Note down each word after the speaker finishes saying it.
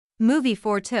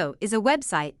Movie4To is a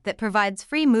website that provides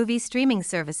free movie streaming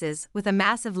services with a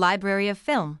massive library of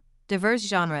film, diverse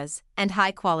genres, and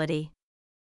high quality.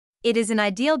 It is an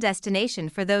ideal destination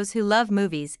for those who love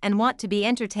movies and want to be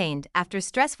entertained after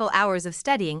stressful hours of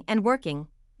studying and working.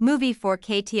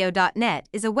 Movie4KTO.net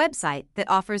is a website that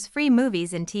offers free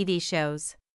movies and TV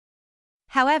shows.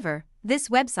 However, this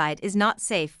website is not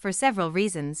safe for several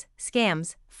reasons.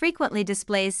 Scams frequently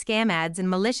displays scam ads and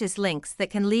malicious links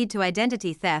that can lead to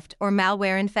identity theft or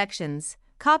malware infections.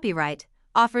 Copyright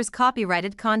offers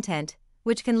copyrighted content,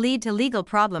 which can lead to legal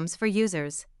problems for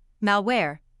users.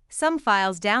 Malware. Some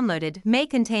files downloaded may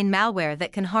contain malware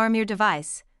that can harm your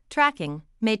device. Tracking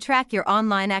may track your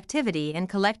online activity and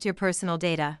collect your personal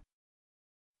data.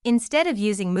 Instead of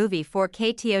using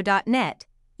Movie4KTO.net,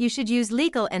 you should use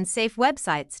legal and safe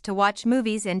websites to watch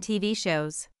movies and TV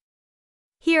shows.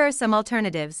 Here are some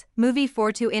alternatives.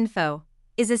 Movie4To Info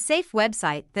is a safe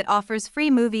website that offers free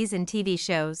movies and TV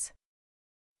shows.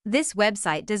 This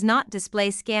website does not display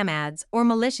scam ads or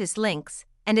malicious links,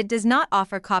 and it does not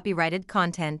offer copyrighted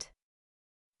content.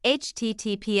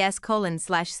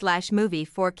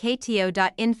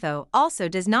 https://movie4kto.info also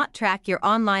does not track your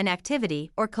online activity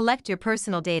or collect your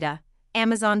personal data.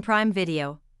 Amazon Prime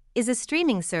Video is a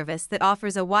streaming service that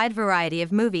offers a wide variety of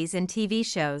movies and TV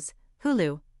shows.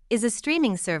 Hulu is a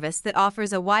streaming service that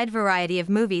offers a wide variety of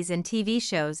movies and TV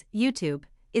shows. YouTube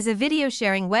is a video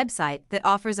sharing website that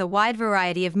offers a wide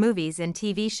variety of movies and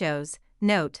TV shows.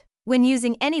 Note: when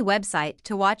using any website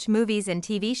to watch movies and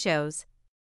TV shows,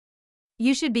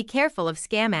 you should be careful of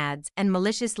scam ads and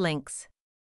malicious links.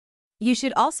 You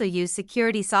should also use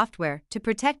security software to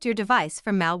protect your device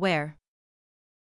from malware.